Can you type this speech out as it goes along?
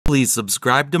Please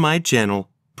subscribe to my channel,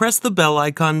 press the bell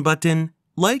icon button,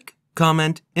 like,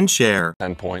 comment, and share.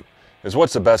 10-point is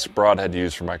what's the best broadhead to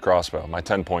use for my crossbow, my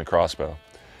 10-point crossbow.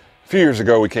 A few years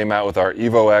ago we came out with our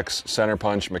Evo X center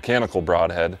punch mechanical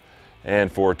broadhead, and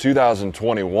for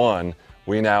 2021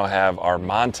 we now have our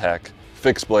Montech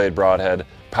fixed blade broadhead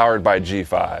powered by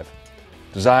G5.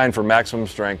 Designed for maximum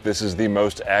strength, this is the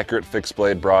most accurate fixed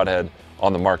blade broadhead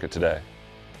on the market today.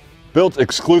 Built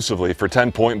exclusively for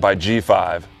 10-point by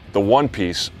G5, the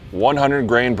one-piece 100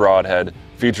 grain broadhead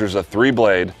features a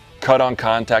 3-blade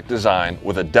cut-on-contact design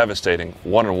with a devastating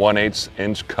 1 1/8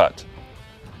 inch cut.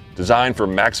 Designed for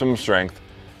maximum strength,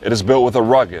 it is built with a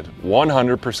rugged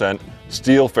 100%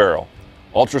 steel ferrule,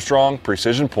 ultra-strong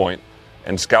precision point,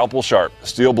 and scalpel-sharp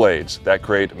steel blades that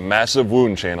create massive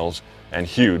wound channels and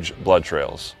huge blood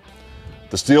trails.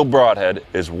 The steel broadhead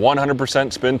is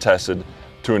 100% spin tested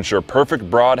to ensure perfect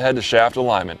broadhead to shaft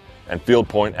alignment and field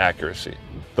point accuracy.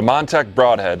 The Montech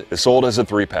broadhead is sold as a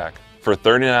 3-pack for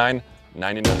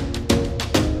 $39.99.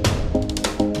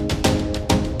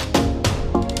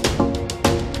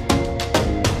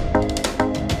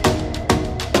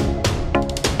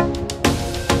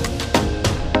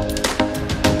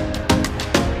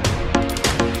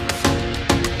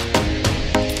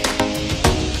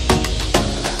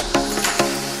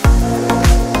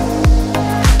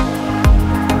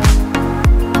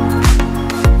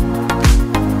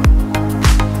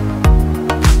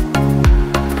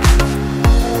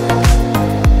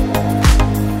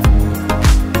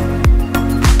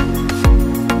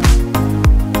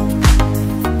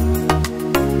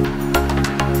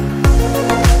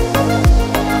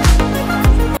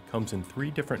 Comes in 3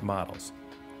 different models: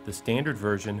 the standard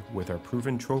version with our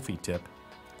proven trophy tip,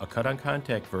 a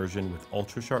cut-on-contact version with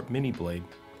ultra-sharp mini blade,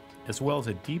 as well as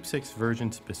a Deep 6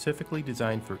 version specifically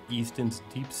designed for Easton's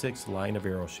Deep 6 line of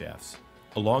arrow shafts.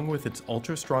 Along with its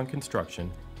ultra-strong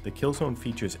construction, the Killzone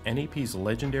features NAP's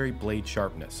legendary blade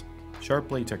sharpness. Sharp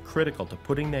blades are critical to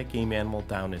putting that game animal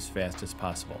down as fast as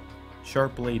possible.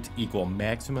 Sharp blades equal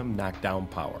maximum knockdown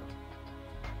power.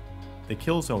 The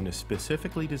Killzone is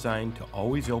specifically designed to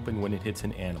always open when it hits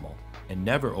an animal, and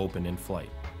never open in flight.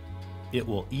 It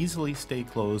will easily stay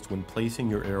closed when placing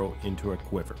your arrow into a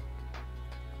quiver.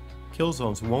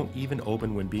 Killzones won't even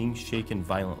open when being shaken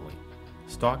violently.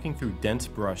 Stalking through dense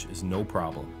brush is no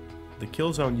problem. The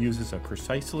Killzone uses a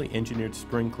precisely engineered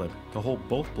spring clip to hold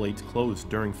both blades closed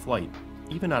during flight,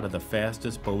 even out of the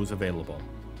fastest bows available.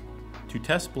 To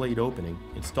test blade opening,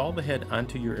 install the head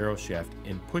onto your arrow shaft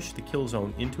and push the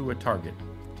Killzone into a target.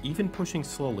 Even pushing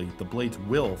slowly, the blades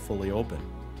will fully open.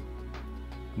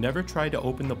 Never try to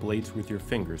open the blades with your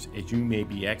fingers, as you may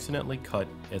be accidentally cut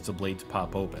as the blades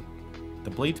pop open. The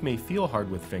blades may feel hard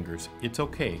with fingers. It's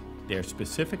okay. They are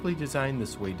specifically designed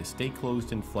this way to stay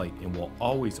closed in flight and will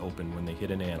always open when they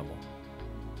hit an animal.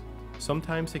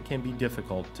 Sometimes it can be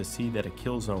difficult to see that a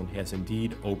Killzone has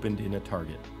indeed opened in a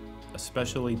target,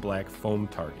 especially black foam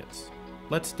targets.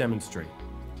 Let's demonstrate.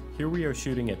 Here we are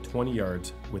shooting at 20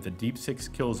 yards with a Deep 6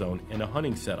 Killzone and a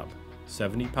hunting setup,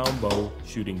 70-pound bow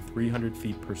shooting 300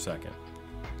 feet per second.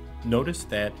 Notice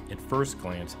that, at first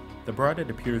glance, the broadhead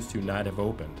appears to not have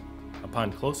opened.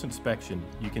 Upon close inspection,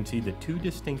 you can see the 2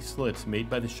 distinct slits made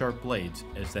by the sharp blades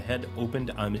as the head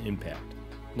opened on impact.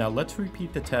 Now let's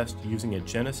repeat the test using a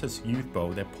Genesis youth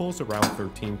bow that pulls around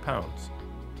 13 pounds.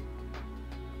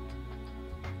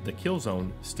 The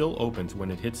Killzone still opens when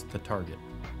it hits the target.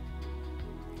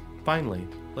 Finally,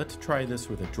 let's try this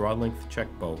with a draw length check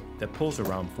bow that pulls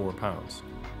around 4 pounds.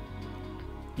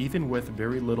 Even with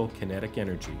very little kinetic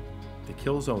energy, the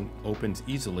Killzone opens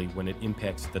easily when it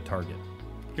impacts the target.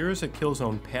 Here is a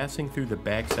Killzone passing through the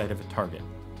backside of a target.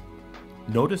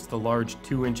 Notice the large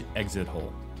 2-inch exit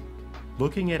hole.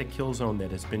 Looking at a Killzone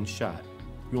that has been shot,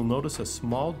 you'll notice a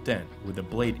small dent where the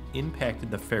blade impacted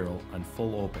the ferrule on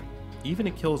full open. Even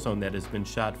a Killzone that has been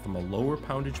shot from a lower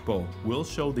poundage bow will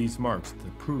show these marks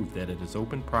to prove that it is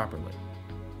opened properly.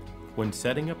 When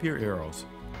setting up your arrows,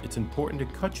 it's important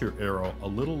to cut your arrow a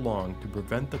little long to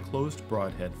prevent the closed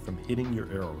broadhead from hitting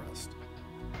your arrow rest.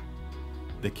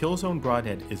 The Killzone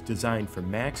broadhead is designed for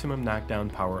maximum knockdown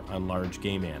power on large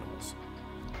game animals.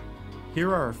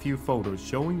 Here are a few photos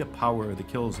showing the power of the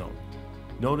Killzone.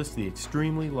 Notice the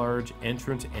extremely large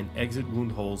entrance and exit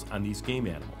wound holes on these game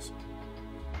animals.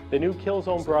 The new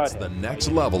Killzone broadhead. It's the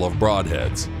next level of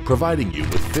broadheads, providing you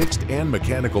with fixed and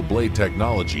mechanical blade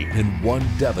technology in one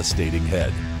devastating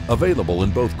head. Available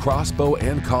in both crossbow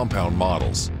and compound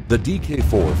models, the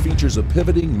DK4 features a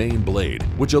pivoting main blade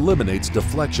which eliminates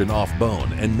deflection off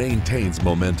bone and maintains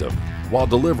momentum. while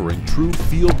delivering true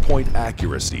field point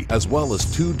accuracy, as well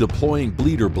as 2 deploying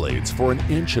bleeder blades for an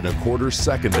 1.25"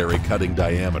 secondary cutting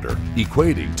diameter,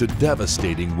 equating to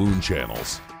devastating wound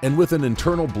channels. And with an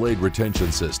internal blade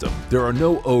retention system, there are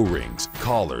no O-rings,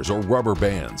 collars, or rubber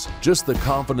bands, just the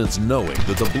confidence knowing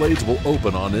that the blades will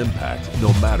open on impact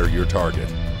no matter your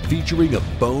target. Featuring a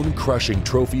bone-crushing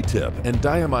trophy tip and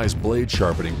diamized blade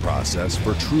sharpening process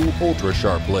for true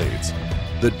ultra-sharp blades.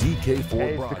 The DK4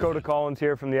 Hey, it's Dakota Collins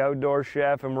here from the Outdoor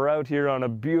Chef, and we're out here on a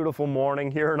beautiful morning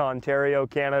here in Ontario,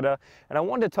 Canada. And I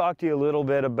wanted to talk to you a little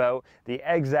bit about the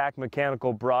Exact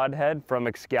Mechanical Broadhead from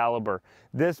Excalibur.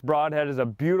 This broadhead is a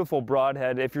beautiful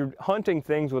broadhead. If you're hunting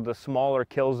things with a smaller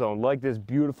kill zone, like this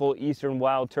beautiful Eastern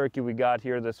Wild Turkey we got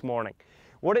here this morning,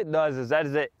 what it does is that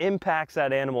as it impacts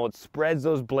that animal, it spreads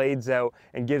those blades out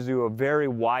and gives you a very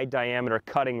wide diameter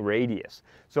cutting radius.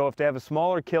 So if they have a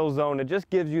smaller kill zone, it just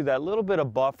gives you that little bit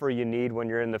of buffer you need when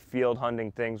you're in the field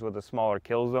hunting things with a smaller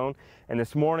kill zone. And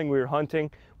this morning we were hunting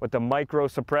with the micro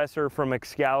suppressor from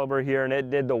Excalibur here, and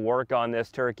it did the work on this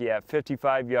turkey at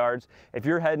 55 yards. If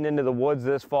you're heading into the woods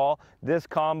this fall, this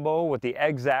combo with the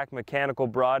Exact Mechanical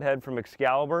Broadhead from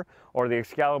Excalibur or the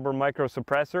Excalibur micro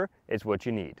suppressor is what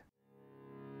you need.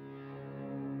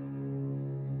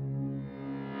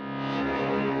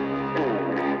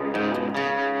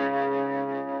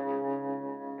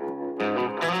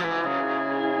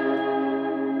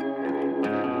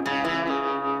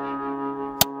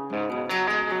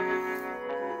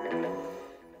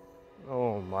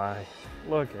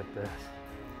 Look at this.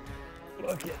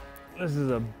 This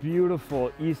is a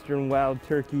beautiful Eastern Wild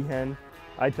Turkey hen.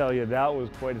 I tell you, that was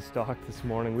quite a stalk this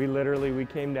morning. We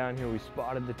came down here, we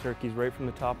spotted the turkeys right from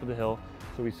the top of the hill.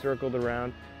 So we circled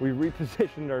around, we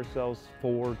repositioned ourselves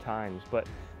 4 times. But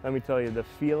let me tell you, the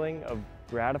feeling of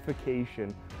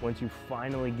gratification once you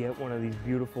finally get one of these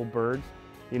beautiful birds,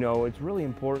 you know, it's really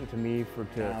important to me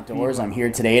Outdoors. I'm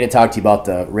here today to talk to you about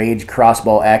the Rage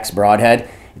Crossbow X Broadhead.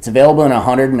 It's available in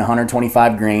 100 and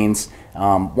 125 grains.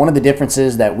 One of the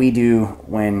differences that we do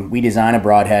when we design a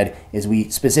broadhead is we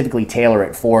specifically tailor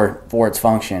it for its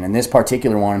function. And this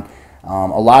particular one,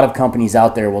 a lot of companies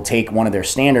out there will take one of their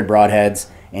standard broadheads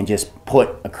and just put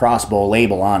a crossbow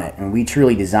label on it. And we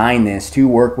truly designed this to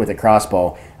work with a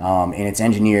crossbow, and it's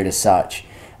engineered as such.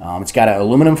 It's got an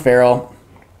aluminum ferrule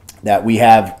that we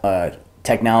have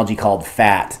technology called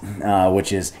FAT,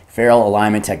 which is ferrule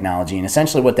alignment technology. And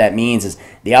essentially what that means is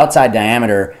the outside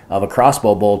diameter of a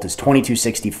crossbow bolt is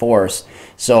 22/64.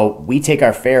 So we take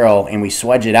our ferrule and we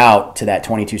swedge it out to that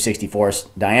 22/64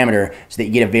 diameter so that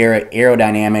you get a very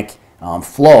aerodynamic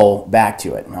flow back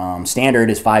to it.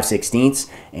 Standard is 5/16,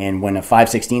 and when a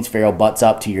 5/16 ferrule butts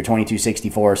up to your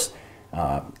 22/64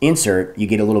 insert, you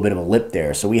get a little bit of a lip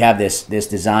there. So we have this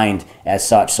designed as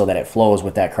such so that it flows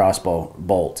with that crossbow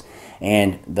bolt.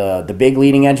 And the big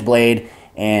leading edge blade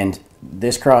and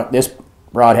this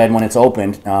broadhead, when it's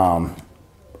opened,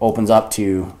 opens up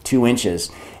to 2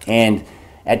 inches. And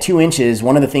at 2 inches,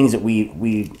 one of the things that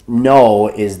we know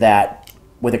is that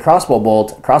with a crossbow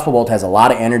bolt has a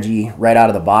lot of energy right out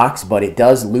of the box, but it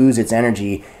does lose its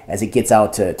energy as it gets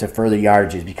out to further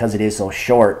yardages because it is so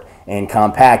short and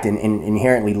compact and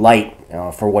inherently light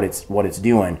for what it's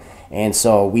doing. And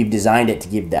so we've designed it to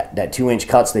give that 2-inch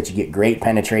cut so that you get great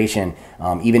penetration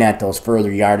even at those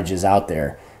further yardages out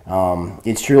there.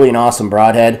 It's truly an awesome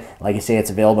broadhead. Like I say,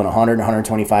 it's available in 100 and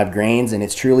 125 grains, and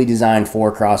it's truly designed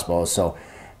for crossbows. So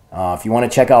if you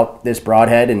want to check out this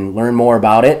broadhead and learn more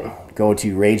about it, go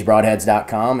to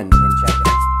ragebroadheads.com and check it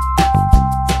out.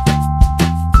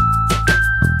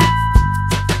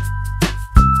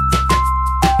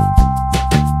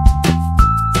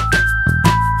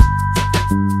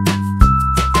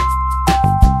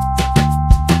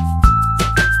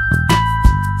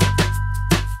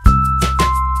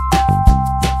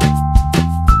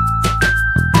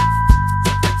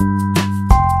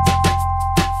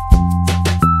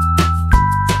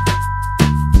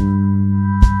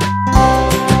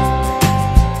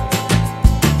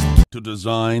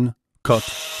 Design, cut,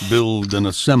 build, and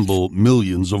assemble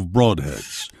millions of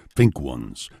broadheads. Pink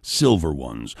ones, silver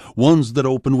ones, ones that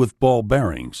open with ball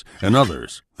bearings, and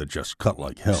others that just cut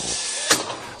like hell.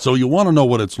 So you want to know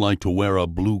what it's like to wear a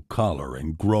blue collar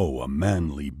and grow a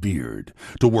manly beard,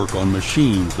 to work on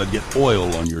machines that get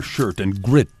oil on your shirt and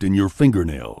grit in your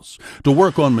fingernails, to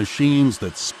work on machines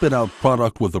that spit out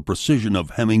product with the precision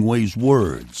of Hemingway's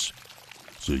words.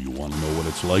 So you want to know what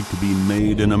it's like to be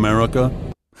made in America?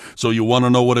 So you want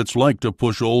to know what it's like to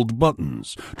push old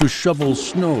buttons, to shovel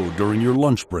snow during your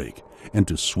lunch break, and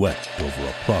to sweat over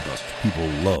a product people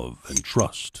love and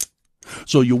trust.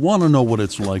 So you want to know what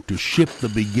it's like to ship the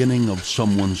beginning of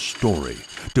someone's story,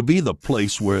 to be the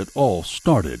place where it all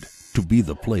started, to be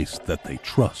the place that they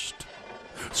trust.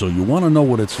 So you want to know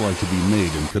what it's like to be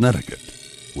made in Connecticut,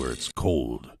 where it's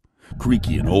cold,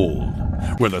 creaky and old,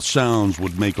 where the sounds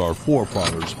would make our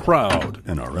forefathers proud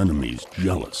and our enemies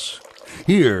jealous.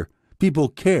 Here, people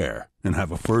care and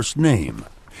have a first name.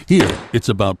 Here, it's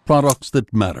about products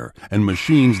that matter and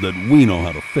machines that we know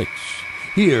how to fix.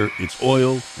 Here, it's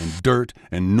oil and dirt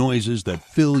and noises that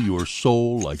fill your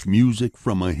soul like music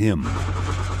from a hymn.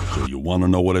 So you want to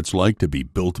know what it's like to be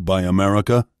built by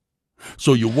America?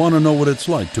 So you want to know what it's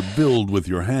like to build with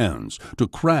your hands, to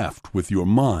craft with your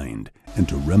mind, and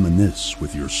to reminisce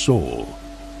with your soul.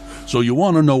 So you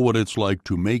want to know what it's like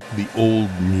to make the old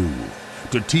new,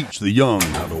 to teach the young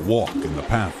how to walk in the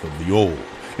path of the old,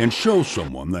 and show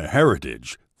someone the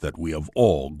heritage that we have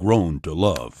all grown to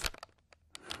love.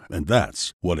 And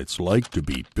that's what it's like to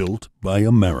be built by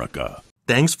America.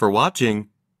 Thanks for watching.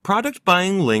 Product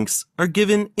buying links are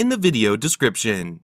given in the video description.